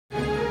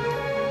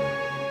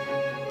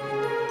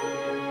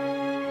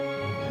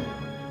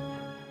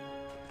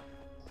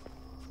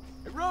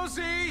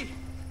Rosie!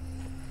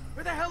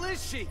 Where the hell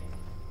is she?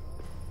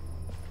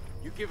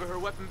 You give her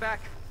weapon back?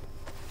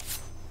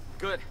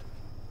 Good.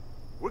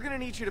 We're gonna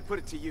need you to put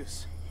it to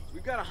use.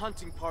 We've got a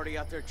hunting party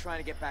out there trying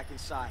to get back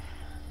inside.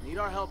 Need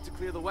our help to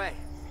clear the way.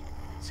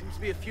 Seems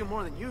to be a few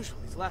more than usual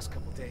these last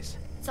couple days.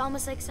 It's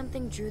almost like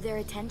something drew their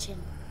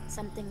attention.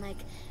 Something like,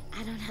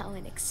 I don't know,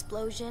 an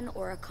explosion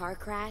or a car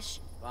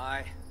crash.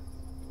 Bye.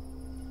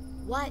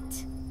 What?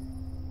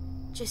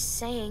 Just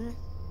saying.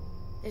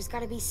 There's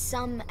gotta be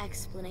some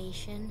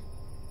explanation.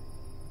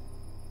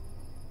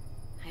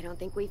 I don't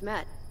think we've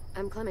met.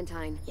 I'm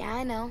Clementine. Yeah,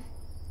 I know.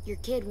 Your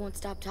kid won't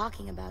stop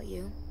talking about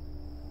you.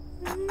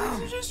 I'm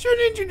just trying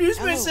to introduce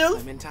myself.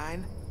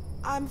 Clementine.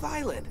 I'm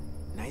Violet.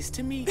 Nice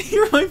to meet you.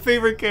 You're my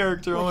favorite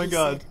character. Oh What my he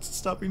god. said.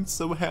 Stop being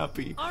so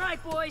happy. All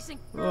right, boys and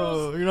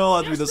girls. Oh, you're not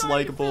allowed to be They're this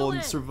starting to likable fill and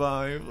in.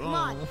 survive. Come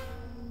on. Oh,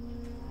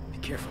 Be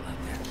careful out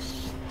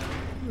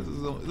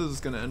there. this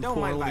is gonna end Don't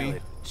mind poorly.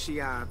 Violet. She,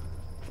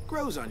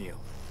 grows on you.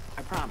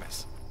 I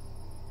promise.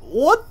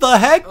 What the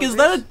heck Oh, is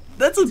that?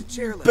 That's a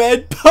chair leg.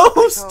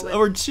 bedpost I call it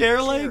or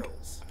chair leg?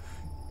 Cheryl's.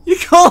 You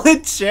call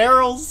it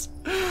Cheryl's?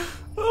 Oh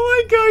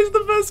my god, he's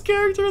the best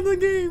character in the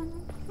game.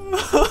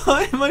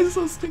 Why am I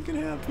so stinking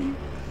happy?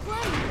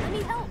 Clem, I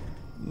need help.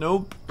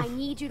 Nope. I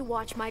need you to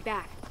watch my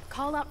back.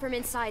 Call out from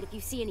inside if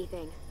you see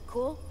anything.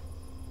 Cool?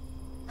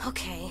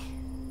 Okay.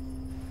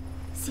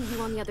 See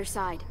you on the other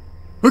side.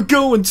 We're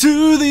going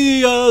to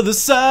the other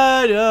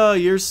side.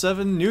 Year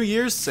 7, New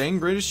Year's, saying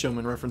Greatest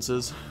Showman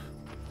references.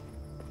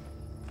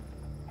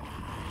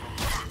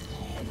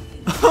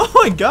 Oh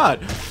my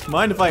god.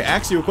 Mind if I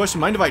ask you a question?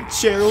 Mind if I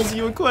Cheryl's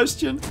you a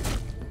question?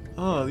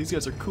 Oh, these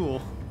guys are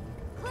cool.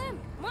 Clem,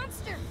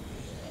 monster!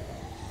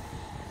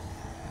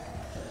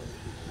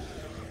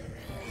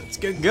 Let's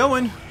get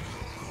going.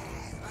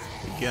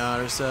 We got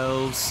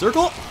ourselves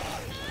circle.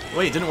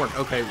 Wait, it didn't work.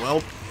 Okay,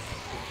 well.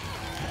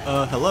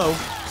 Hello,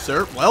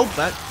 sir. Well,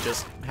 that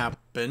just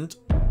happened.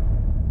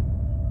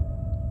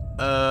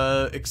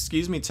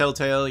 Excuse me,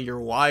 Telltale, your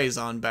Y is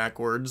on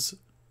backwards.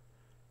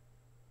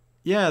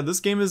 Yeah, this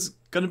game is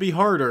gonna be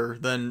harder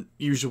than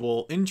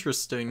usual.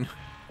 Interesting.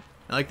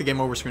 I like the game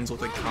over screens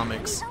look like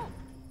comics.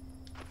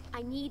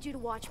 I need you to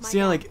watch my See,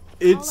 yeah, back. like, Call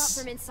out it's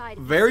from inside if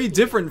you very see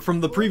different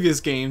from the anything. previous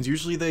games.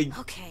 Usually they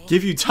Okay.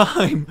 give you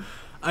time.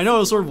 I know I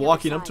was sort of On the other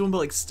walking up to side. him, but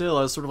like still,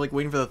 I was sort of like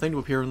waiting for the thing to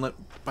appear, and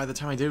by the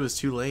time I did, it was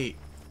too late.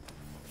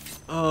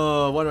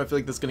 Why do I feel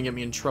like this is gonna get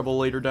me in trouble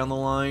later down the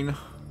line?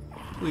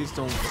 Please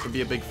don't fucking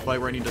be a big fight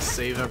where I need to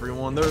save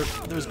everyone.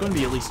 There's going to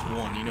be at least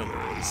one, you know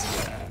there is.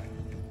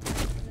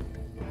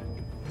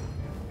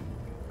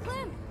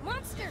 Clem,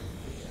 monster!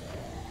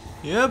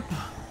 Yep,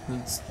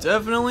 it's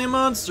definitely a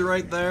monster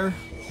right there.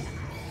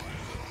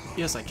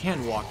 Yes, I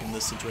can walk in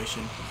this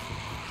situation.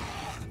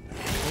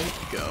 Okay,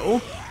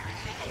 go.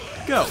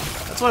 Go.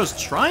 That's what I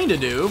was trying to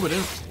do, but it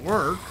didn't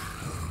work.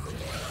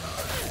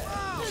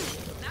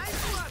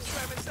 Nice one,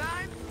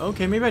 Clementine.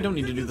 Okay, maybe I don't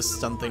need to do the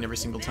stun thing every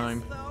single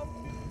time. Though.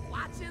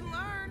 Watch and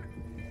learn.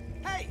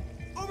 Hey,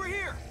 over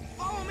here.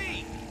 Follow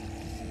me.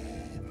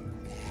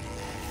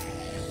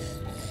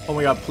 Oh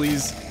my god,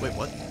 please. Wait,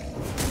 what?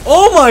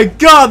 Oh my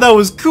god, that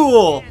was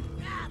cool! And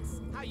that's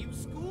how you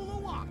school a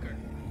walker.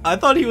 I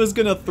thought he was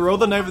gonna throw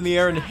the knife in the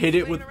air and hit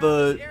it with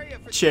the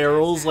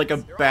Cheryl's like a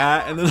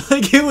bat, and then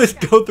like it would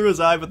go through his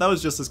eye, but that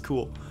was just as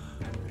cool.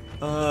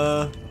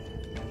 Cut.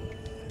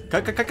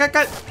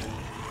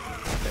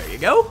 There you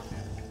go.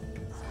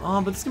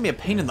 Oh, but it's gonna be a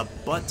pain in the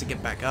butt to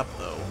get back up,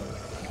 though.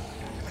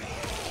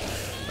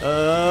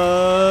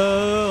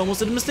 Almost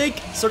did a mistake.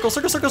 Circle,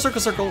 circle, circle,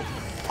 circle, circle.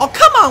 Oh,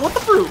 come on, what the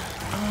fruit?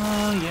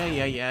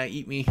 Yeah,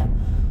 eat me.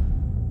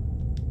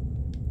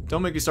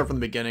 Don't make me start from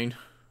the beginning.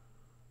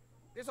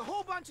 There's a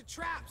whole bunch of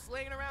traps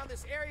laying around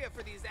this area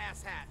for these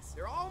asshats.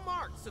 They're all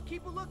marked, so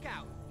keep a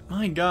lookout.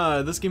 My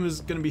god, this game is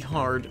gonna be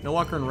hard. No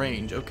walker in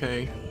range,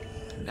 okay.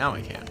 Now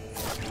I can.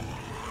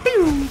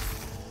 Pew!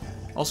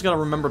 Also gotta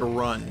remember to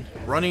run.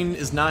 Running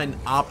is not an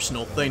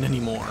optional thing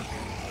anymore.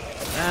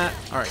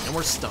 Alright, no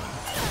more stun.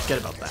 Forget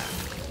about that.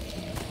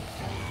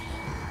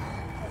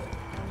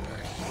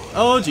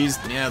 Oh jeez,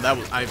 yeah, that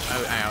was I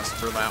asked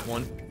for that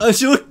one.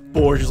 She looked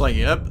bored. She's like,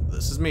 "Yep,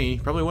 this is me."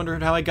 Probably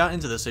wondered how I got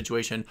into this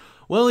situation.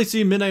 Well, you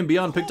see, Midnight and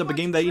Beyond picked up a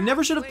game that he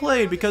never should have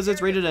played because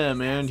it's rated M,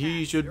 and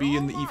he should be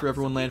in the E for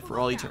Everyone land for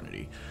all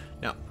eternity.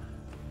 Now,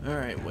 all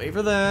right, wait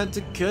for that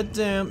to cut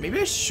down. Maybe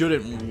I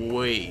shouldn't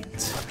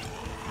wait.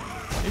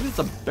 Maybe it's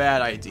a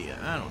bad idea.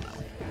 I don't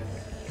know.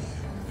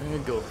 I'm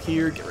gonna go up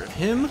here, get rid of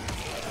him.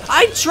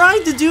 I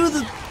tried to do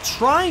the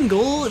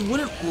triangle, it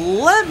wouldn't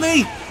let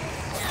me.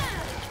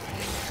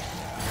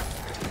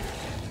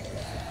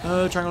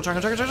 Triangle,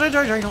 triangle, triangle,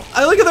 triangle, triangle.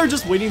 I like how they're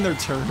just waiting their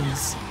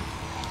turns.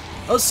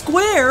 A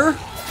square?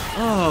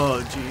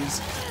 Oh,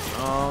 jeez.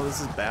 Oh, this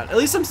is bad. At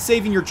least I'm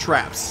saving your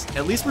traps.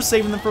 At least we're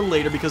saving them for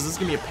later because this is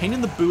gonna be a pain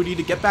in the booty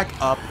to get back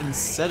up and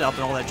set up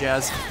and all that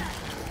jazz.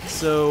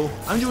 So,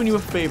 I'm doing you a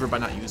favor by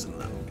not using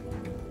them.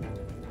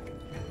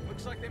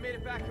 Looks like they made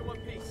it back in one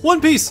piece.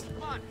 One piece!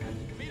 Come on,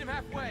 meet him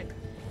halfway.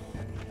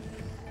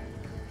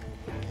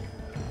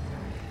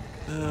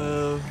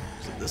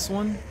 Is it this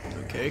one?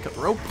 Okay, cut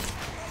the rope.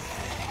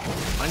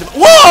 Find him.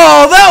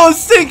 Whoa! That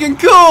was stinking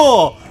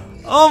cool!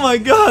 Oh my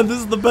god, this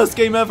is the best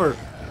game ever.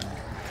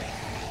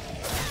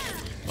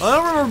 Well, I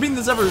don't remember being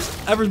this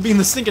ever being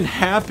this stinking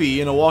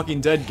happy in a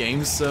Walking Dead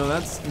game, so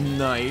that's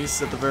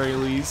nice at the very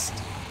least.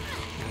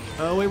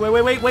 Oh, wait,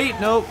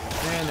 nope.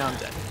 And now I'm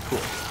dead. Cool.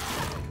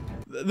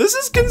 This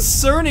is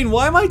concerning.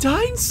 Why am I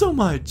dying so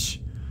much?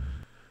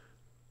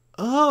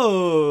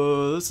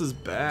 Oh, this is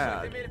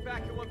bad. They made it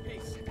back in one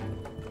piece.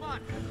 Come on,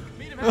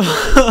 meet him.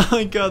 Oh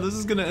my god, this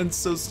is gonna end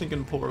so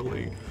stinking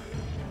poorly.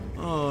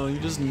 Oh, you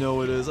just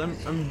know it is.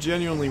 I'm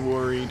genuinely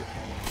worried.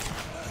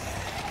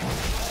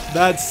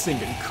 That's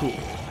stinking cool.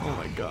 Oh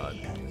my god.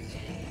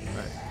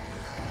 Alright.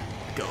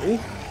 Go.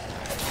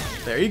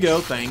 There you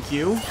go, thank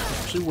you.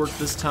 Actually worked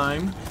this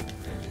time.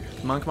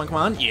 Come on, come on, come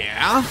on.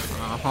 Yeah.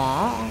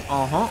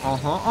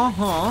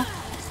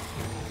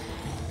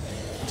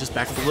 Just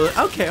back up a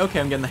little. Okay,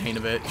 I'm getting the hang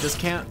of it. Just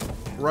can't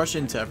rush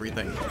into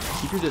everything.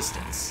 Keep your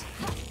distance.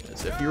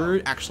 As if you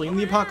were actually in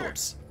the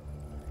apocalypse.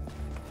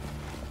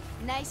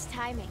 Nice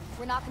timing.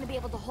 We're not going to be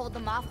able to hold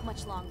them off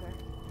much longer.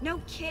 No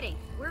kidding.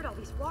 Where'd all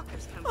these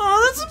walkers come from?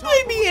 Oh, that's a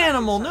baby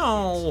animal.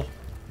 No.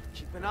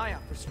 Keep an eye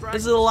out for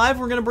stragglers. Is it alive?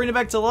 We're gonna bring it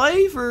back to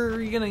life, or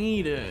are you gonna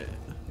eat it?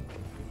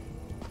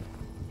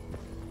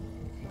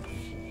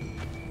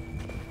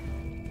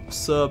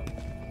 Sup?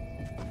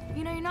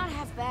 You know, you're not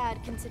half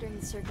bad considering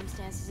the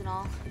circumstances and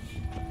all.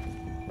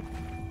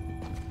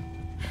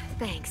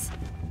 Thanks.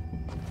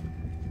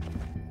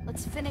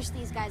 Let's finish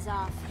these guys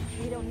off.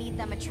 We don't need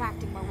them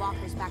attracting more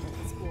walkers back to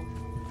the school.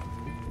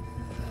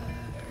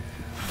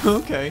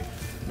 Okay.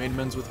 Made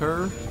amends with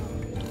her.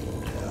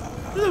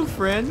 Hello,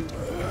 friend.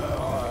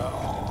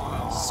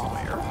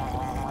 Square.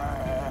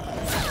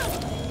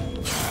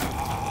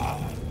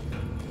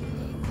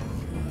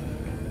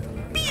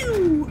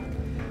 Pew!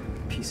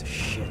 Piece of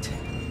shit.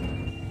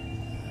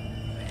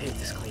 I hate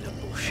this cleanup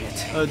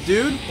bullshit.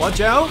 Dude,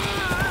 watch out!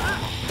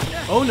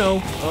 Oh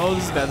no! Oh,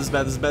 this is bad. This is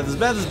bad. This is bad. This is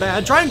bad. This is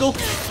bad. Triangle.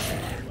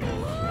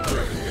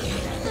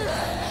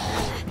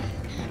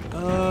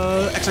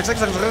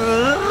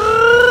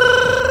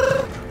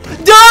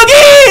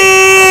 Doggy!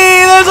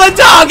 There's a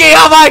doggy!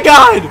 Oh my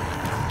god!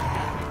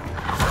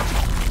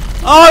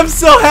 Oh, I'm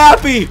so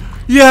happy!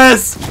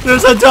 Yes!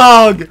 There's a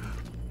dog!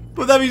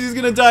 But that means he's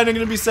gonna die and I'm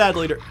gonna be sad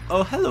later.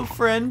 Oh, hello,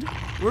 friend.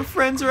 We're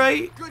friends,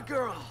 right? Good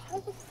girl.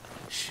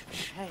 Shh,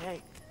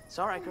 hey. It's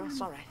alright, girl.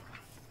 It's alright.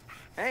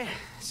 Hey,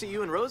 see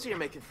you and Rosie are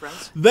making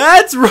friends.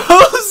 That's Rosie!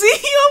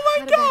 Oh my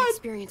Had a bad god!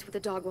 experience with a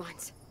dog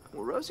once.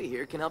 Well, Rosie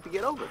here can help you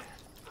get over it.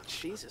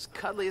 She's as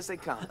cuddly as they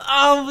come.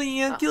 Oh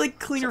man, you like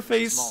clean her Except for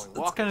face. smaller That's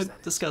walkers, kind that of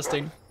is.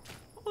 disgusting.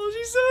 Oh,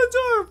 she's so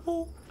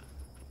adorable.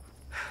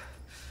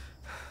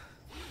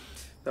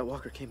 That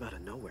walker came out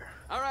of nowhere.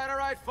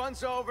 Alright,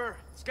 fun's over.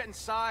 Let's get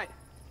inside.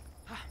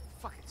 I'm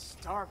fucking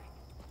starving.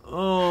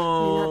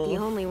 Oh. You're not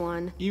the only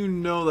one. You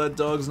know that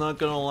dog's not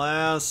gonna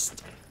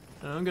last.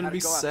 I'm gonna How'd be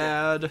it go out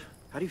sad.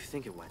 How do you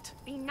think it went?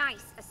 Be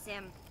nice,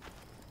 Asim.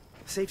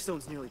 The safe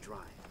stone's nearly dry.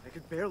 I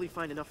could barely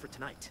find enough for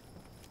tonight.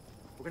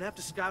 We're gonna have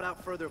to scout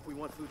out further if we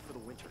want food for the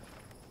winter.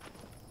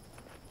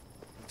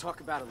 We'll talk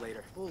about it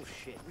later.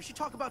 Bullshit. We should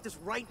talk about this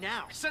right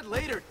now. I said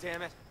later,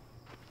 damn it.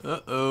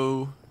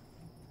 Uh-oh.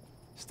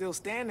 Still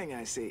standing,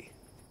 I see.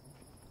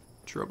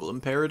 Trouble in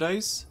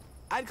paradise?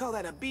 I'd call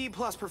that a B+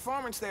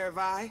 performance there,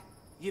 Vi.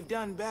 You've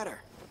done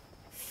better.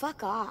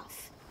 Fuck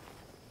off.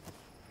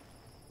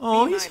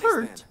 Oh, B- he's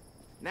hurt. then.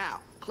 Now,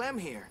 Clem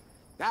here.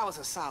 That was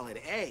a solid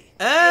A.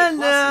 And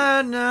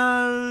A+.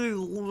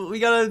 no, we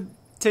gotta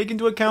take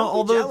into account Don't be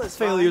all the jealous,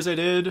 failures Vi. I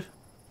did.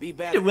 Be You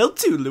better. did well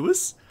too,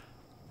 Lewis.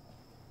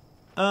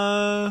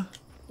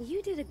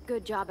 You did a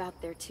good job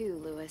out there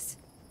too, Lewis.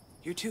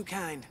 You're too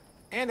kind.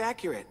 And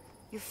accurate.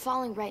 You're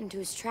falling right into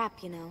his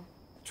trap, you know.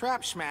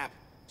 Trap schmap.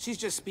 She's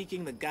just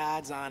speaking the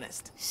God's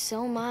honest.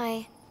 So am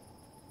I.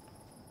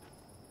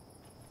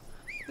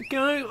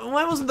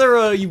 Why wasn't there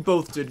a you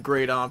both did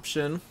great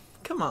option?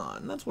 Come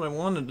on, that's what I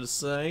wanted to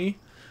say.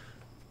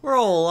 We're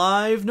all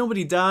alive,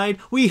 nobody died.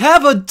 We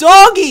have a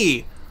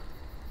doggy!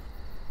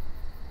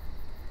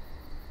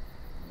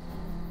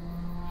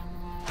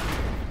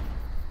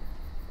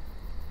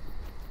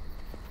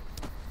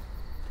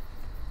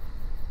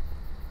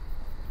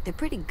 They're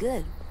pretty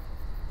good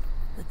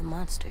with the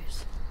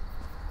monsters.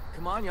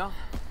 Come on, y'all.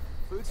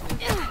 Food's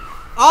near.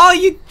 Oh,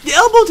 you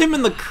elbowed him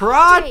in the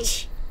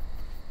crotch!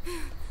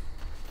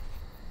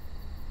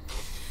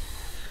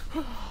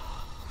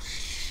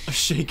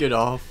 Shake it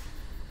off.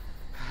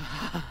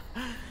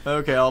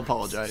 Okay, I'll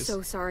apologize.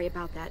 So sorry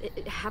about that.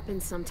 It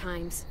happens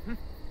sometimes.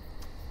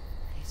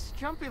 He's a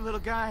jumpy little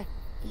guy.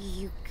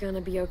 You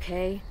gonna be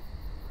okay?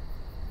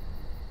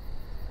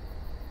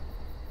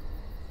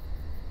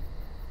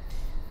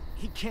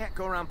 He can't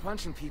go around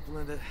punching people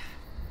in the...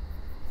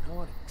 I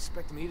would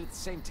expect him to eat at the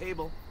same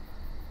table.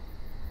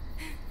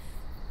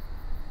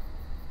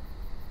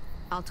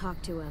 I'll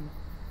talk to him.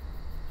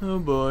 Oh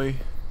boy.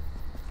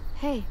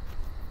 Hey,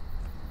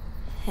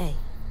 Hey,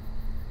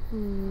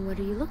 what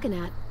are you looking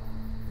at?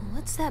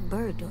 what's that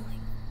bird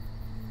doing?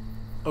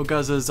 Oh,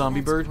 God's a zombie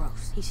That's bird?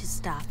 gross. He should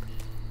stop.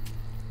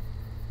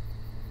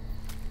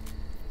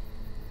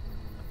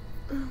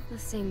 The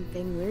same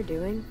thing we're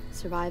doing,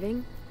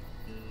 surviving.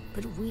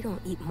 But we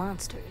don't eat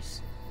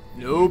monsters.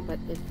 Nope. But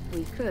if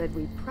we could,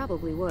 we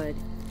probably would.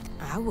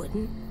 I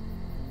wouldn't.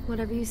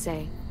 Whatever you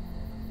say.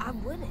 I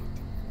wouldn't.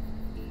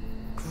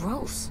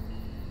 Gross.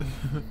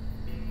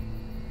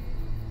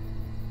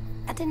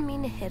 I didn't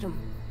mean to hit him.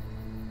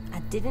 I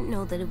didn't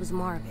know that it was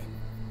Marvin.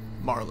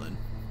 Marlin.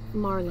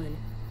 Marlin.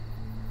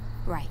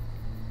 Right.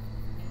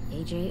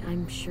 AJ,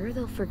 I'm sure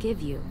they'll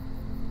forgive you.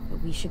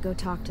 But we should go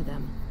talk to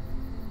them.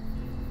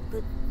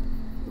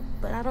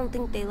 But I don't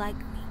think they like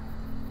me.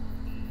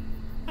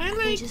 I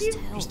can just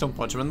tell. Just don't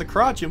punch him in the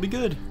crotch, you'll be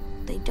good.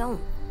 They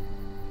don't.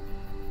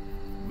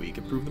 We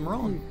can prove them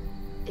wrong.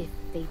 If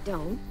they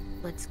don't,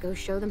 let's go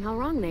show them how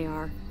wrong they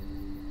are.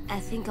 I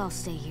think I'll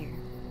stay here.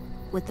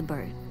 With the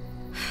bird.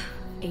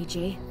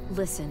 AJ,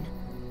 listen.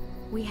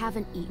 We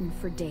haven't eaten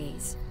for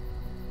days.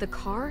 The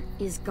car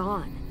is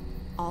gone.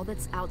 All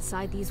that's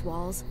outside these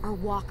walls are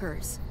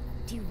walkers.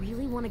 Do you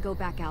really want to go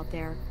back out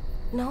there?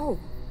 No.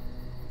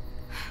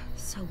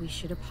 So we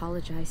should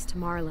apologize to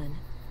Marlin.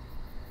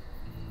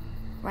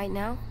 Right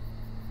now?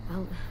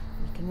 Well,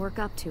 we can work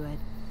up to it.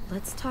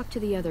 Let's talk to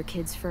the other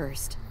kids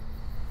first.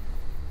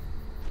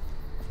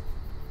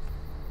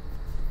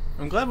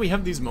 I'm glad we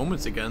have these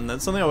moments again.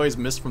 That's something I always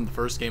missed from the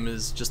first game,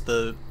 is just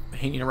the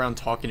hanging around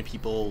talking to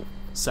people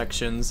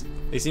sections.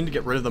 They seem to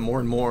get rid of them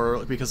more and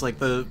more, because like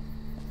the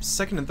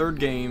second and third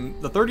game,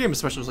 the third game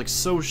especially, was like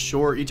so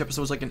short. Each episode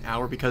was like an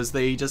hour because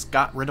they just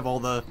got rid of all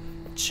the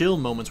chill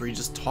moments where you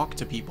just talk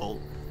to people.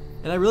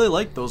 And I really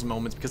like those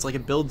moments because like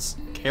it builds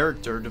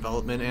character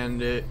development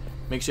and it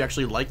makes you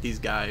actually like these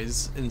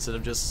guys instead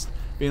of just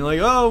being like,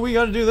 oh, we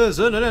gotta do this.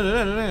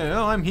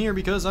 Oh, I'm here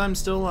because I'm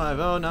still alive.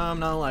 Oh, no, I'm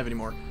not alive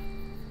anymore.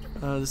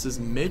 This is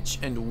Mitch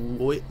and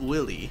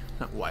Willie,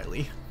 not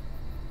Wiley.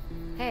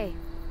 Hey.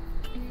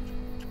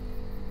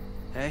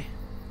 Hey,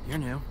 you're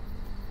new.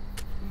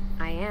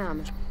 I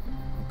am.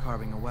 I'm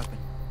carving a weapon.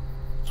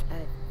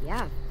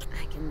 Yeah,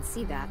 I can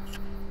see that.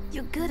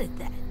 You're good at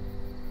that.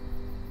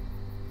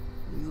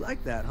 You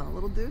like that, huh,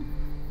 little dude?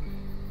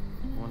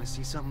 Want to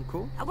see something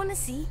cool? I want to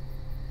see.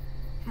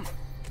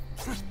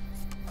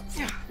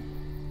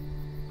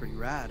 Pretty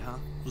rad, huh?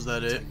 Was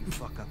that it? You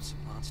fuck up some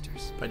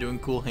monsters. By doing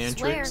cool hand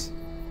Swear. tricks?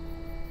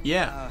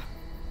 Yeah.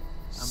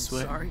 I'm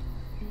Swear. sorry.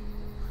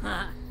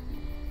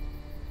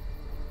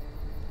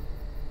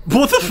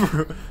 What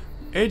the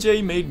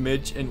AJ made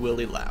Mitch and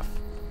Willie laugh.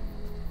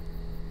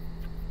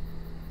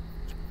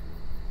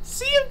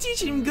 See, I'm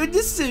teaching him good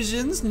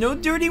decisions, no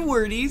dirty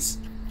wordies.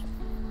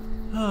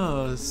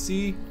 Oh,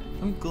 see,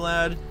 I'm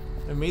glad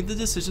I made the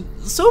decision.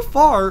 So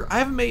far, I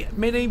haven't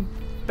made any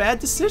bad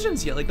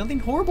decisions yet. Like, nothing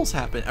horrible's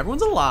happened.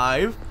 Everyone's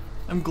alive.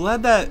 I'm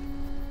glad that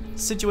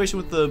situation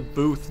with the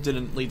booth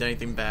didn't lead to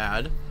anything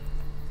bad.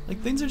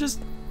 Like, things are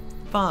just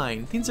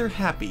fine. Things are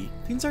happy.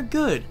 Things are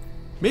good.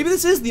 Maybe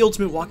this is the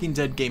ultimate Walking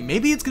Dead game.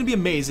 Maybe it's gonna be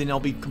amazing. I'll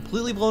be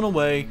completely blown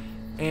away,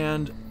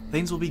 and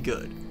things will be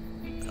good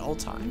at all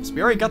times.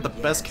 We already got the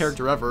best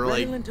character ever.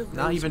 Like,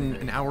 not even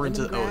an hour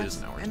into. Oh, it is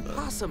an hour into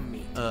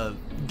the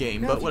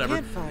game, but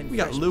whatever. We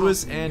got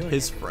Lewis and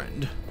his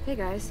friend. Hey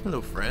guys.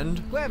 Hello,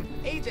 friend. Clem,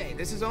 AJ,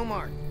 this is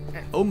Omar.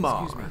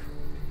 Omar.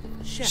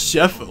 Excuse me.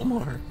 Chef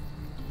Omar.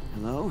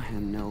 Hello,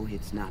 and no,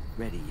 it's not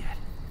ready yet.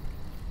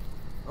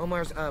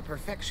 Omar's a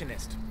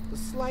perfectionist. The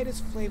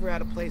slightest flavor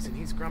out of place and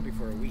he's grumpy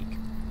for a week.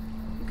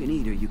 You can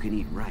eat or you can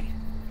eat right.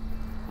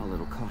 All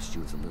it'll cost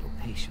you is a little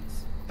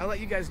patience. I'll let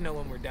you guys know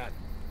when we're done.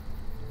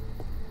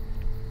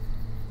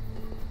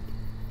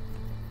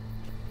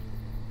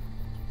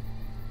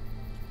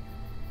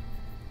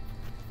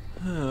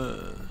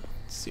 Let's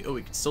see. Oh,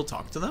 we can still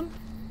talk to them?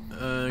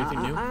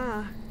 Anything new?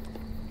 Not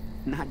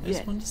I yet.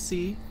 just wanted to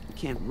see. You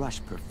can't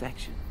rush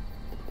perfection.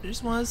 I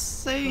just want to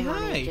say Come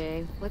on, hi.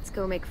 AJ. Let's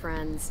go make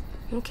friends.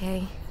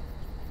 Okay.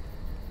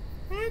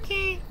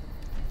 Okay.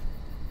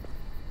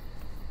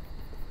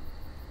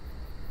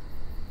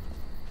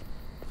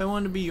 I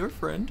want to be your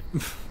friend.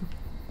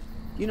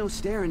 You know,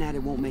 staring at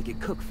it won't make it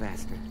cook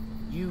faster.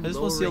 You I just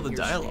want to see all the lowering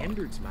your dialogue.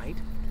 standards might.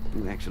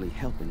 You actually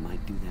helping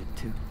might do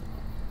that too.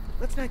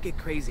 Let's not get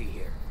crazy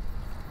here.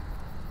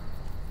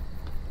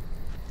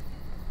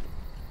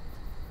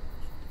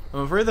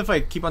 I'm afraid that if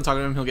I keep on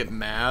talking to him, he'll get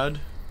mad.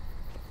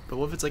 But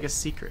what if it's like a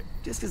secret?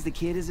 Just because the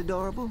kid is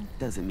adorable,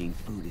 doesn't mean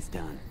food is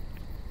done.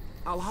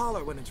 I'll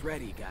holler when it's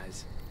ready,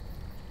 guys.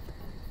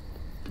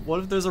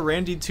 What if there's a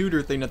Randy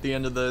Tudor thing at the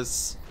end of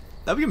this?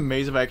 That'd be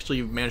amazing if I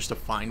actually managed to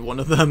find one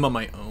of them on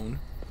my own.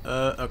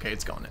 Okay,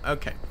 it's gone.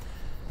 Okay.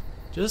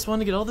 Just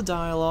want to get all the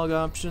dialogue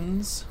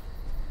options.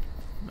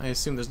 I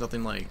assume there's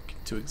nothing, like,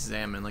 to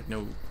examine, like,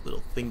 no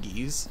little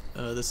thingies.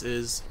 This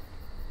is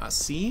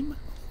Asim?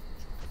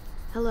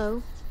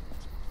 Hello.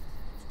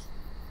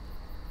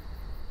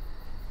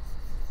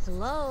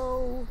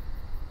 Hello?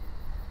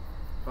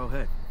 Oh,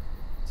 hey.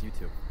 It's you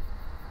two.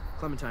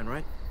 Clementine,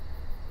 right?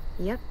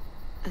 Yep.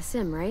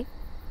 Asim, right?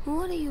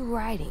 What are you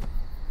writing?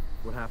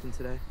 What happened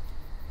today?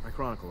 I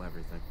chronicle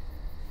everything.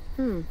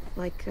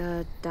 Like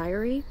a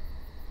diary?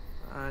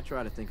 I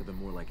try to think of them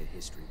more like a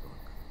history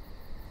book.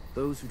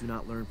 Those who do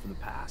not learn from the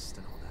past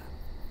and all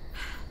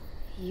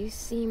that. You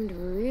seemed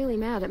really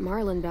mad at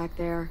Marlin back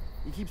there.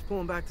 He keeps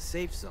pulling back the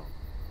safe zone.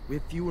 We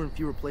have fewer and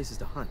fewer places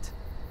to hunt,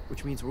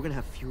 which means we're gonna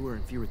have fewer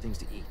and fewer things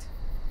to eat.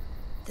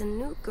 The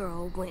new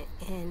girl went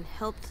and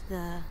helped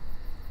the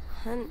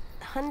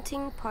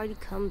hunting party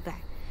come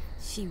back.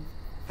 She...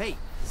 Hey,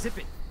 zip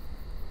it!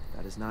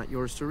 That is not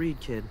yours to read,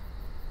 kid.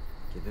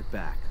 Give it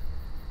back.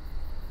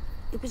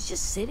 It was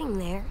just sitting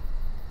there.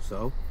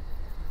 So?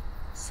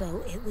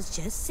 So it was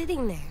just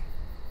sitting there.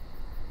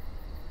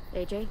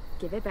 AJ,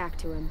 give it back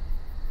to him.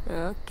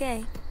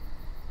 Okay.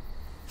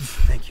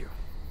 Thank you.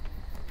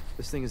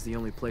 This thing is the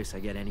only place I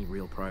get any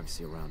real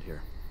privacy around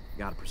here.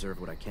 Gotta preserve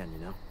what I can, you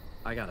know?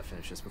 I gotta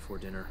finish this before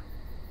dinner.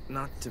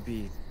 Not to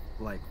be,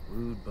 like,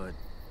 rude, but,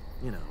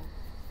 you know...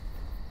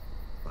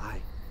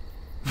 Bye.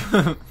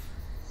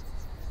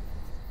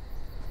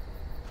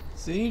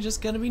 See, you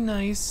just gotta be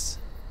nice.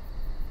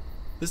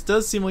 This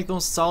does seem like the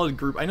most solid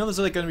group. I know there's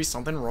like gonna be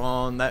something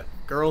wrong. That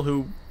girl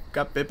who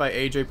got bit by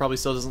AJ probably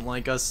still doesn't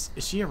like us.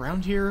 Is she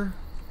around here?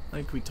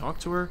 Like, can we talk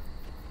to her?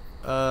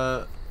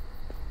 I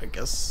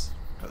guess,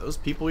 are those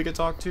people we could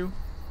talk to?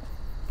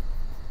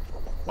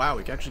 Wow,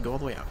 we can actually go all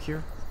the way out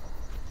here.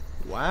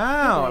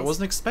 Wow, I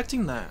wasn't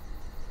expecting that.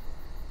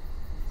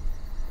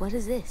 What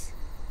is this?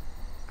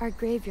 Our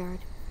graveyard.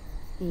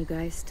 You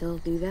guys still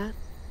do that?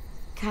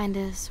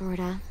 Kinda,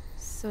 sorta.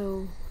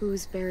 So,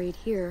 who's buried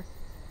here?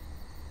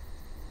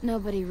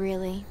 Nobody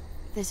really.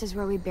 This is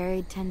where we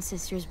buried 10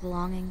 sisters'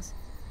 belongings.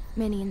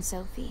 Minnie and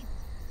Sophie.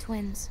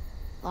 Twins.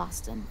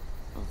 Lost them.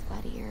 Both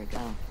about a year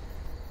ago.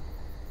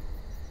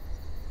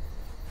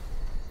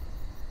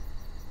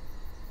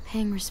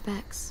 Paying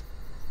respects.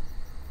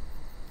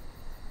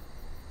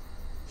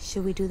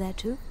 Should we do that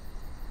too?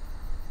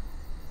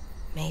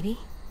 Maybe?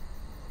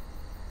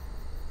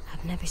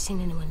 I've never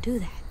seen anyone do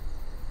that.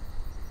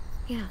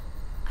 Yeah,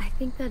 I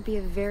think that'd be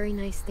a very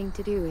nice thing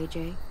to do,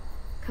 AJ.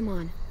 Come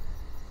on.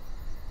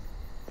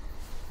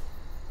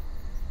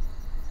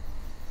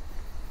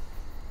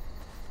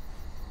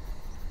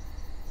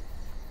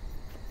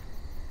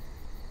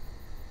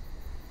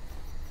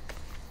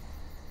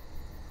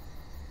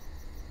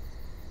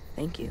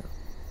 Thank you.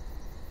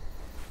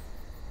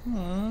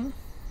 Aww.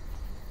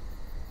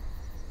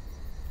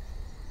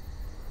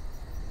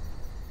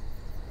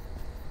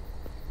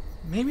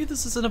 Maybe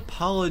this is an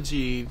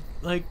apology.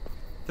 Like,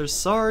 they're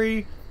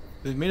sorry,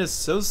 they've made us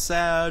so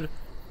sad,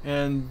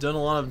 and done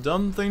a lot of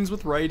dumb things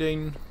with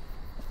writing,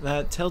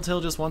 that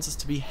Telltale just wants us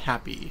to be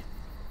happy.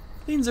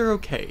 Things are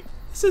okay.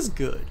 This is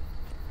good.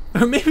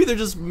 Or maybe they're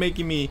just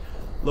making me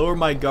lower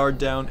my guard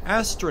down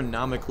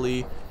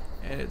astronomically,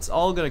 and it's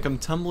all gonna come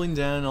tumbling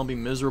down and I'll be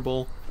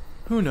miserable.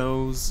 Who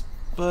knows?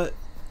 But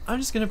I'm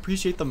just gonna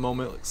appreciate the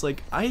moment. It's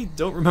like, I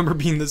don't remember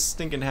being this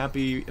stinking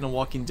happy in a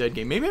Walking Dead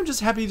game. Maybe I'm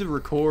just happy to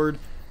record.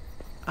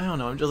 I don't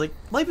know, I'm just like,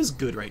 life is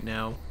good right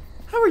now.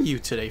 How are you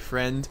today,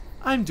 friend?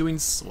 I'm doing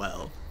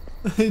swell.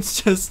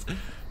 It's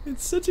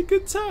such a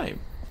good time.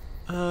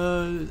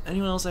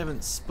 Anyone else I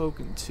haven't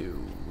spoken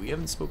to? We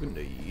haven't spoken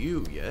to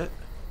you yet.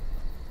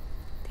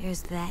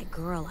 There's that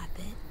girl, I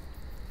bet.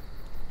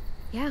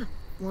 Yeah,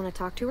 want to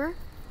talk to her?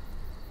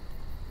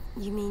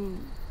 You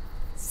mean,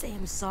 say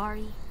I'm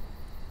sorry?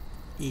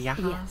 Yeah.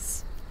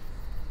 Yes.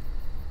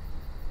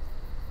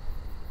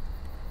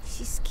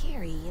 She's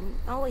scary and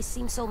always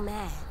seems so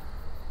mad.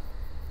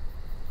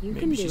 You Maybe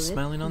can do she's it.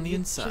 smiling on the You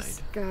inside.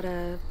 Just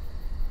gotta...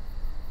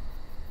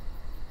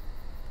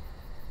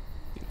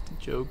 You have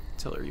to joke,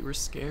 tell her you were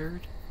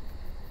scared.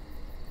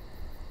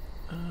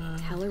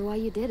 Tell her why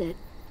you did it.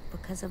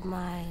 Because of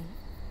my...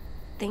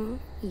 thing?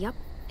 Yup,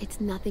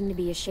 it's nothing to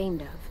be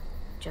ashamed of.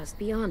 Just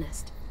be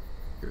honest.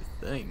 Your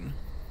thing.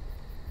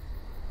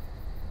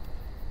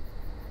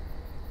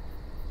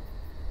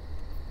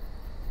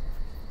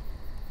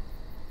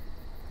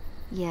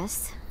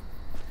 Yes.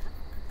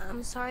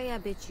 I'm sorry I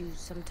bit you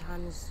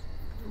sometimes.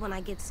 When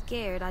I get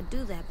scared, I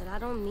do that, but I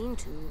don't mean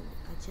to.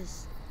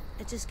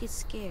 I just get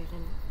scared,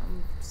 and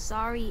I'm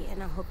sorry,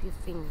 and I hope your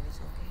finger is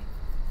okay.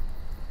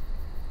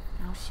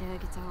 Oh,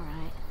 Shug, it's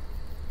alright.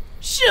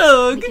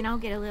 Shug! We can all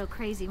get a little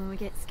crazy when we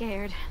get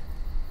scared.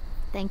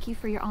 Thank you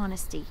for your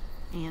honesty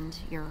and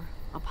your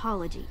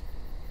apology.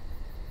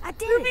 I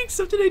did We it!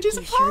 accepted AJ's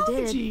You sure did.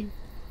 apology.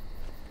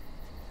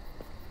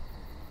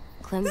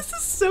 Clem, This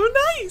is so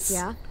nice.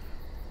 Yeah?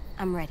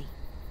 I'm ready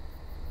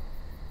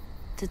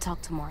to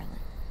talk to Marlin.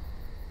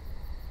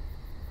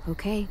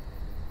 Okay.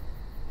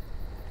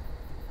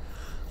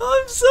 Oh,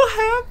 I'm so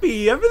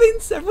happy.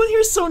 Everyone here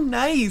is so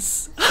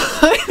nice.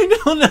 I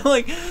don't know,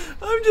 like,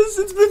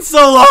 it's been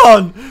so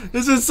long.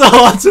 It's been so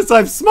long since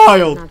I've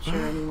smiled. Not sure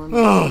anyone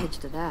will manage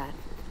to that.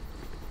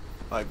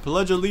 I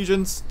pledge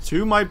allegiance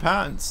to my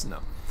pants. No.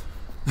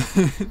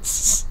 I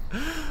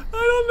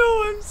don't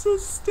know, I'm so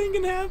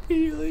stinking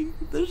happy.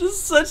 Like, they're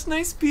just such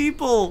nice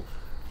people.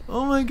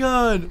 Oh my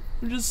god.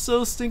 I'm just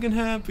so stinking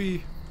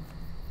happy.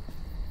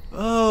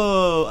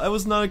 Oh, I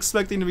was not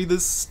expecting to be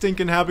this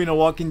stinking happy in a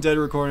Walking Dead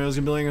recording. I was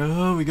gonna be like,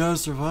 oh, we gotta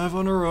survive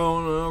on our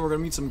own. Oh, we're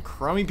gonna meet some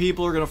crummy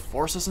people who are gonna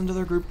force us into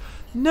their group.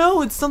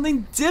 No, it's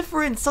something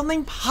different,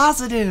 something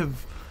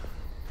positive.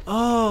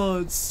 Oh,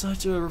 it's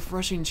such a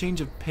refreshing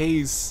change of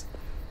pace.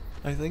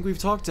 I think we've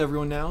talked to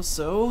everyone now,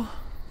 so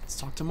let's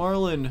talk to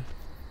Marlon.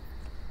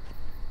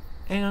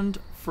 And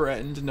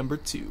friend number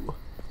 2.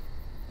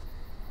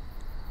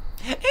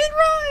 And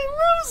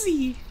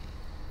Rosie!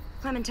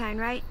 Clementine,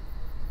 right?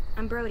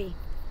 I'm Brody.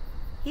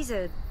 He's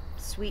a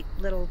sweet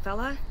little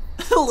fella.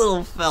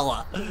 Little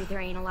fella. Maybe there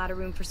ain't a lot of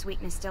room for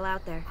sweetness still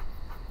out there.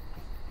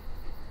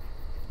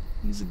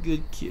 He's a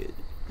good kid.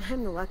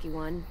 I'm the lucky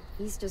one.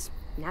 He's just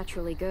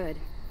naturally good.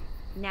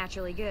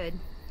 Naturally good?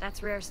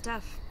 That's rare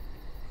stuff.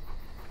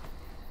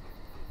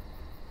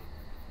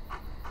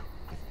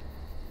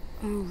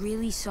 I'm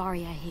really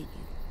sorry I hit you.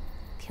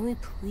 Can we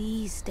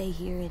please stay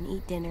here and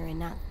eat dinner and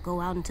not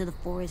go out into the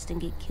forest and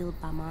get killed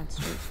by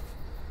monsters?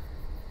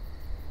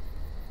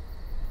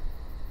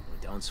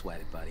 Don't sweat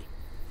it, buddy.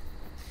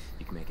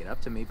 You can make it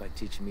up to me by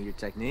teaching me your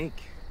technique.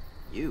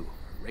 You,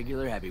 a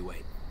regular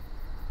heavyweight.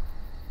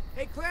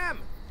 Hey, Clem!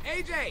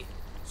 AJ!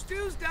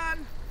 Stew's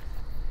done!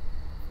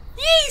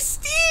 Yay,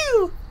 Stew!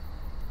 You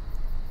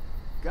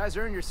guys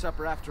earned your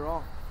supper after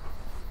all.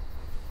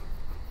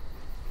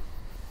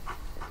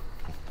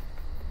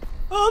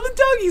 Oh, the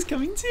doggy's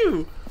coming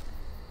too!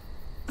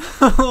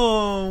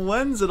 Oh,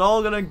 when's it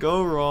all gonna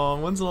go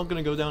wrong? When's it all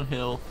gonna go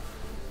downhill?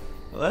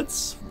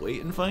 Let's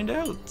wait and find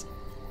out.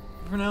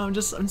 For now,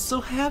 I'm so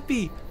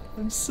happy.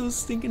 I'm so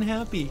stinking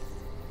happy.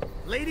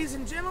 Ladies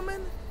and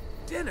gentlemen,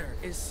 dinner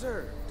is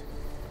served.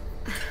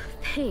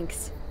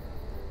 Thanks.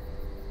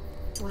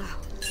 Wow,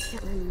 I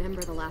can't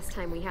remember the last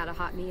time we had a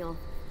hot meal.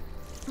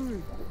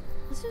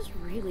 This is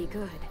really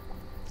good.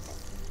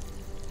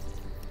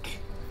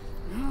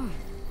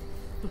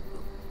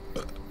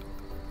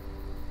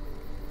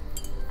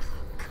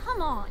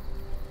 Come on.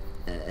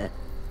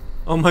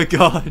 Oh my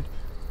god.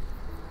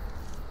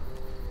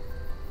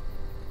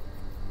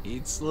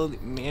 Eat slowly,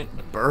 man.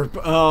 Burp.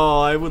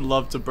 Oh, I would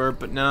love to burp,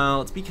 but no,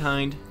 let's be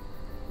kind.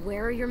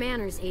 Where are your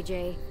manners,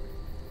 AJ?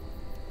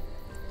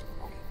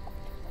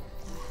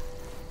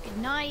 Good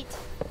night.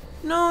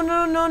 No.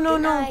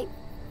 Good night.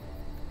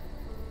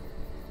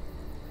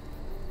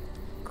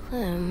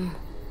 Clem.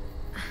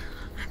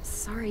 I'm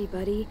sorry,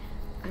 buddy.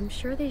 I'm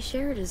sure they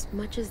shared as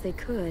much as they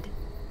could.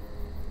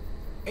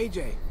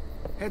 AJ,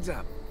 heads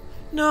up.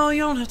 No,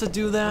 you don't have to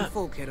do I'm that.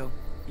 full, kiddo.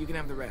 You can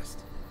have the rest.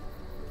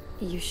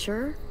 You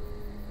sure?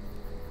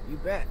 You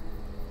bet.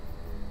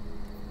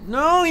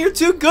 No, you're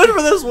too good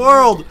for this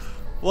world.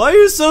 Why are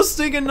you so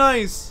stinking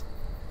nice?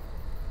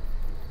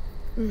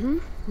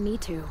 Me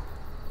too.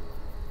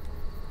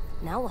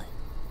 Now what?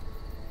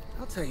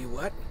 I'll tell you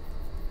what.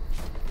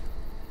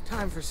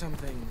 Time for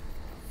something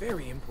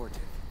very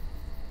important.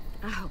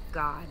 Oh,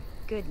 God.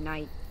 Good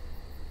night.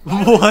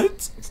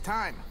 What? It's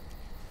time.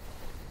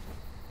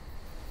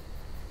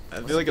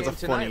 I feel like it's a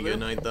What's the game funny tonight, Lou? good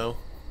night, though.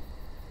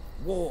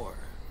 War.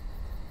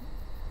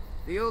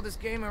 The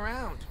oldest game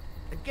around.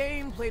 A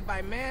game played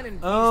by man and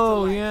beast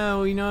Oh, alike. yeah,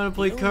 we know how to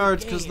play The only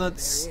cards because game that there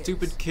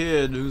stupid is.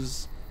 kid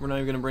who's we're not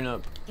even gonna bring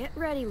up. Get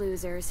ready,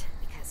 losers,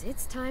 because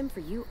it's time for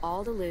you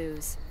all to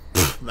lose.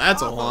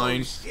 That's a Oh,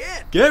 line.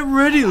 shit. Get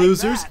ready, I like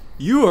losers. that.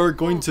 You are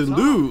going to Talk.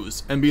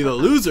 lose and be the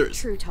losers.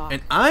 True talk.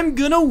 And I'm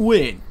gonna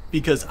win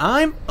because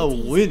I'm a It's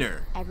easy.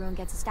 winner. Everyone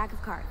gets a stack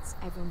of cards.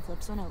 Everyone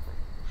flips one over.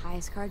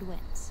 Highest card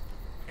wins.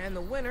 And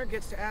the winner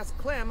gets to ask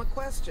Clem a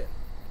question.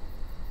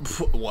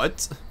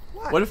 What?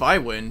 What? What if I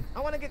win?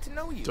 I want to get to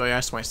know you. Do I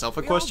ask myself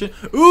a We all question?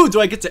 Ooh,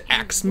 do I get to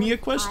ask me a I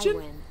question?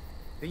 win.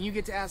 Then you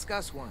get to ask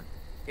us one.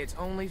 It's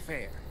only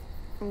fair.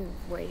 Oh,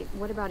 wait,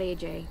 what about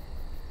AJ?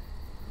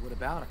 What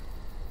about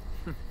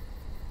him?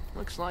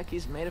 Looks like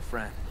he's made a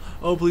friend.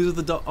 Oh, please with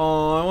the dog.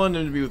 Oh, I want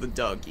him to be with the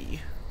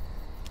doggy.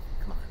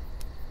 Come on.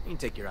 You can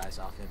take your eyes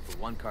off him for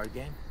one card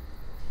game.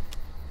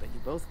 Bet you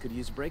both could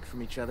use a break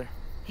from each other.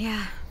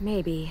 Yeah,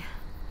 maybe.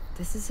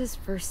 This is his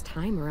first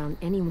time around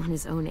anyone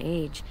his own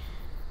age.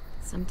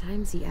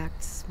 Sometimes he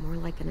acts more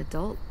like an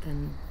adult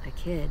than a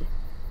kid.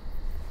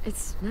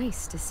 It's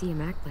nice to see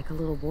him act like a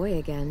little boy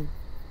again.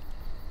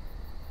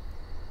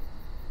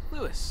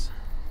 Lewis,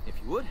 if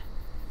you would.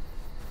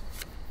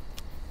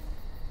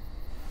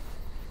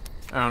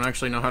 I don't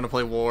actually know how to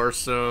play war,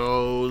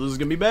 so this is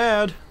gonna be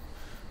bad.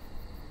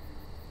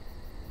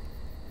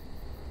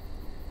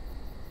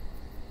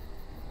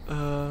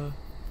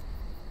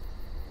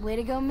 Way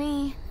to go,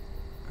 me.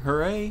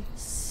 Hooray.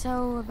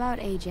 So, about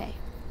AJ.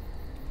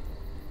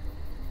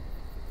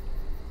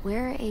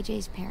 Where are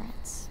AJ's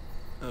parents?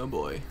 Oh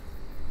boy.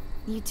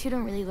 You two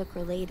don't really look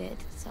related,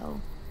 so...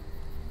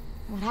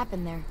 What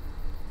happened there?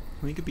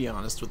 We could be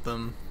honest with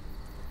them.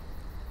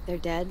 They're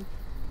dead.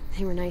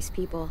 They were nice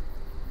people.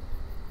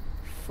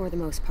 For the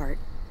most part.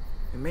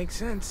 It makes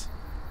sense.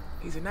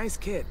 He's a nice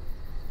kid.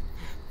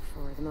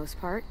 For the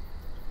most part.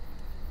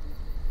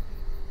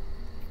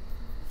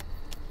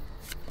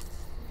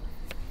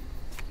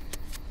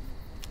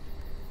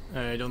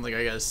 I don't think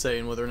I got a say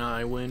in whether or not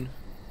I win.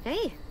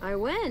 Hey, I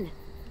win.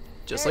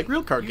 Just like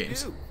real card you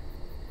games. do.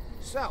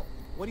 So,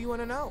 what do you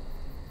want to know?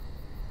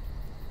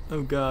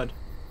 Oh god.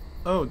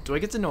 Oh, do I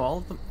get to know all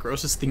of them?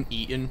 Grossest thing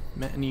eaten?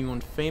 Met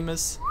anyone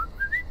famous?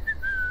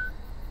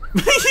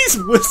 He's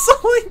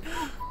whistling!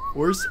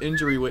 Worst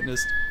injury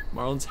witnessed.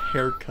 Marlon's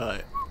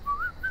haircut.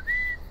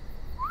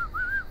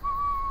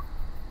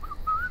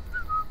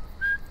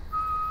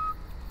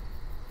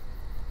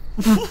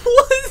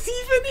 What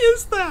even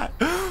is that?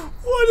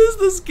 What is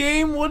this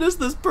game? What is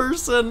this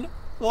person?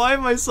 Why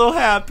am I so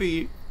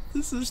happy?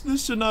 This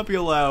should not be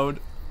allowed.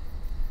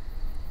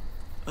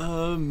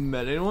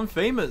 Met anyone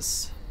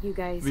famous? You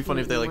guys. It'd be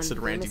funny if they like meet said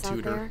anyone Randy famous out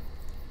Tudor. there?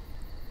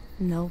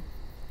 No.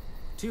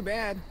 Too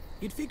bad.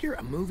 You'd figure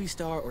a movie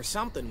star or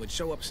something would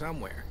show up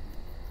somewhere.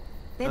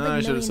 They have I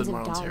like should've millions said of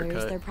Marlon's dollars.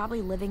 haircut. They're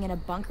probably living in a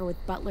bunker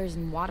with butlers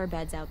and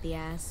waterbeds out the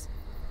ass.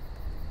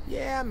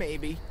 Yeah,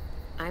 maybe.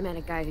 I met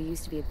a guy who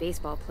used to be a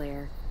baseball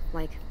player.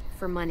 Like,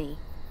 for money.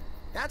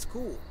 That's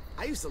cool.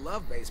 I used to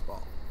love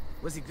baseball.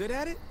 Was he good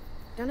at it?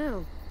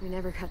 Dunno. We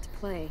never got to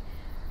play.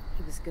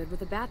 He was good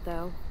with a bat,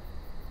 though.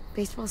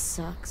 Baseball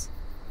sucks.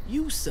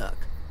 You suck.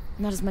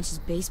 Not as much as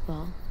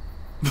baseball.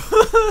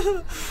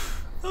 Oh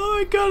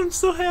my god, I'm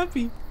so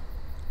happy.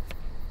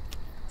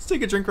 Let's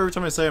take a drink every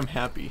time I say I'm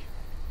happy.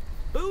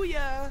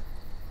 Booyah!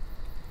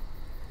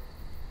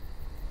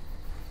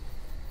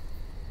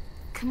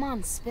 Come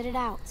on, spit it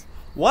out.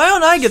 Why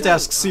don't I get to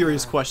ask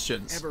serious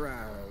questions?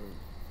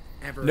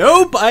 Ever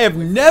Nope, I have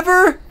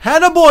never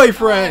had a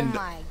boyfriend. Oh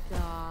my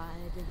god.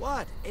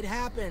 What? It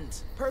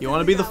happens. You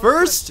want to be the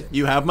first?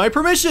 You have my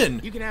permission.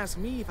 You can ask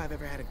me if I've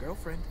ever had a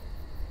girlfriend.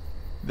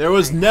 There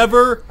was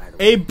never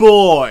a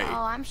boy.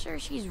 Oh, I'm sure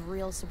she's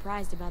real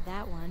surprised about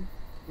that one.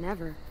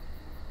 Never.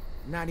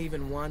 Not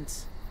even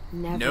once.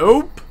 Never.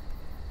 Nope.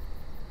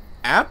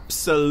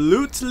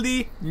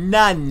 Absolutely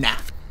none.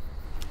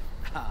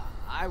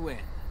 I win.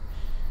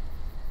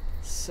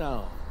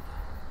 So,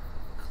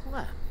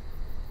 Clem,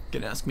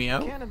 Gonna ask me you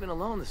out? can't have been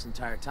alone this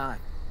entire time.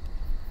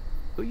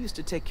 Who used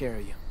to take care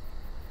of you?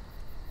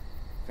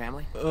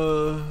 Family?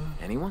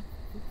 Anyone?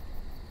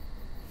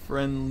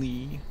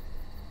 Friendly.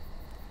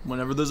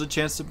 Whenever there's a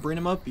chance to bring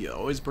him up, you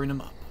always bring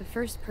him up. The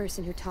first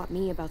person who taught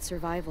me about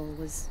survival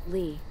was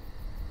Lee.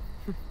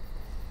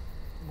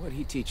 What'd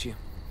he teach you?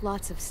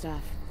 Lots of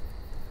stuff.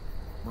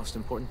 Most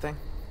important thing?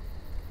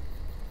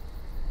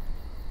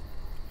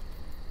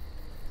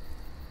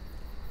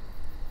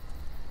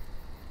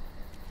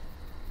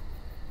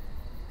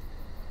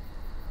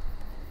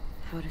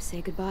 How to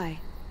say goodbye.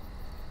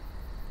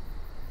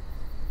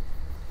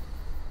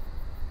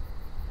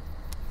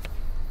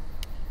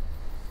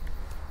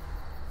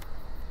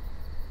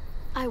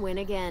 I win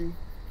again.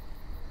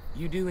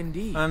 You do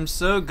indeed. I'm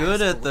so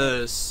good at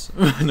this.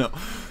 No.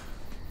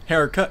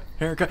 Haircut,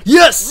 haircut.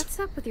 Yes! What's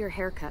up with your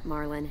haircut,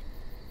 Marlon?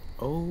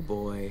 Oh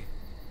boy.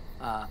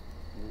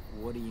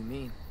 What do you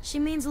mean? She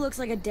means it looks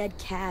like a dead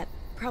cat.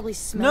 Probably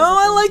smells No,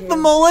 I like the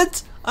too.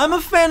 mullet. I'm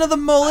a fan of the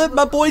mullet.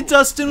 My boy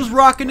Dustin was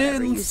rocking it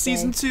Whatever in you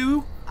season say.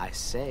 2. I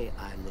say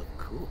I look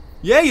cool.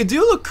 Yeah, you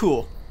do look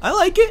cool. I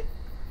like it.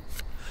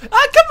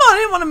 Ah, come on. I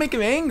didn't want to make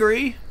him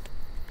angry.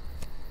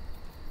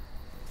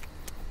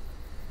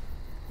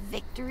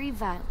 Victory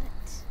Violet.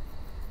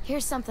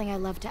 Here's something I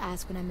love to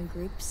ask when I'm in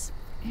groups.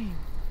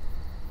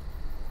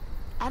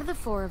 Out of the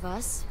 4 of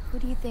us, who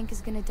do you think is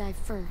gonna die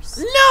first?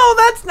 No,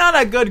 that's not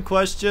a good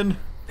question.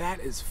 That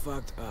is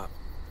fucked up.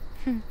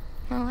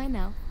 Oh, I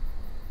know.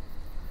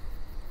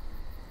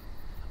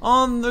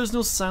 There's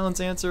no silence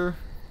answer.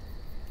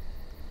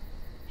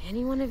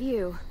 Any one of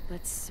you,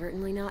 but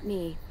certainly not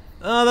me.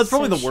 That's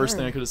probably So the worst sure.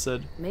 thing I could have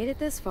said. Made it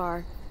this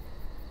far.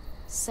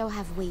 So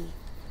have we.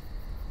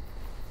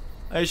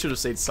 I should have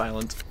stayed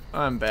silent.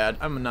 I'm bad.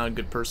 I'm not a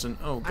good person.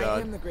 Oh I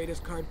god. am the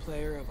greatest card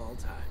player of all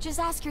time. Just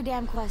ask your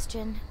damn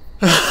question.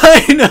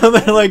 I know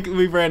that like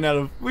we ran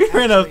out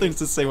of things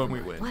to say when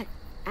we win. What?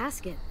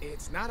 Ask it.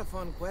 It's not a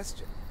fun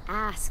question.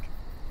 Ask.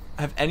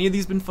 Have any of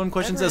these been fun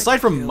questions Ever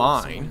aside from killed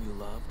mine? someone you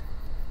loved?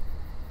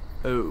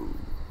 Oh.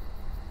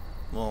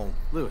 Well,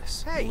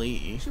 Lewis. Hey,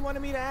 Lee. she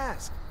wanted me to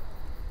ask.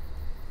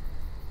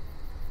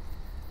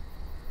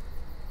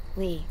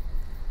 Lee.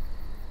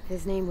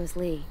 His name was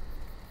Lee.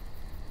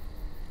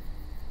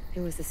 It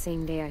was the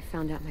same day I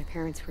found out my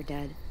parents were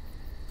dead.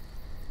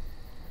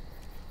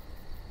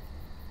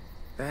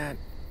 That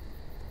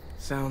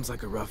sounds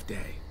like a rough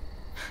day.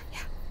 Yeah.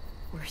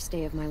 Worst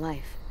day of my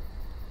life.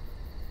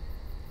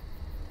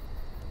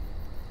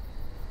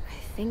 I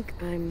think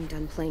I'm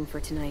done playing for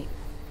tonight.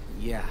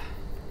 Yeah.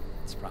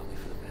 It's probably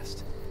for the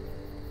best.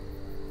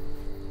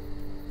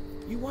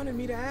 You wanted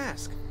me to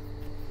ask.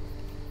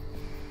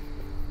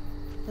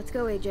 Let's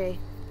go, AJ.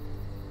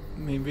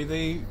 Maybe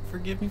they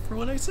forgive me for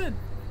what I said.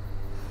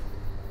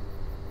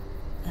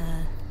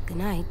 Good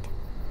night.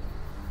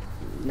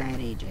 Night,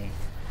 AJ.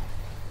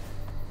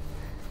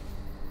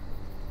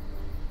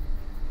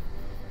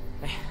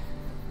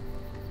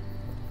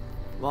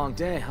 Long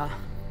day, huh?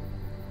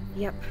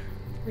 Yep.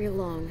 Real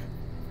long.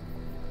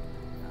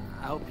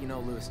 I hope you know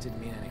Lewis didn't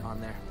mean any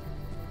harm there.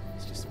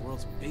 He's just the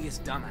world's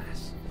biggest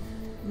dumbass.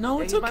 No,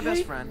 Yeah, it's he's okay. my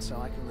best friend, so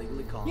I can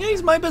legally call him. Yeah,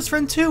 he's my best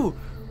friend too.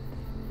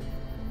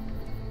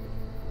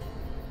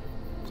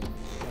 You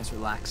guys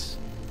relax.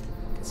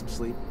 Get some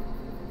sleep.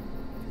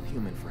 Feel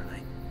human for a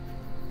night.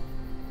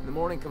 In the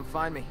morning, come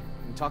find me.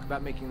 We can talk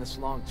about making this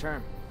long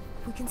term.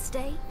 We can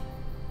stay?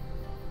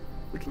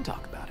 We can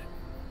talk about it.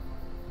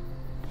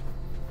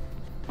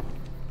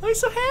 Oh, he's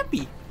so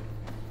happy.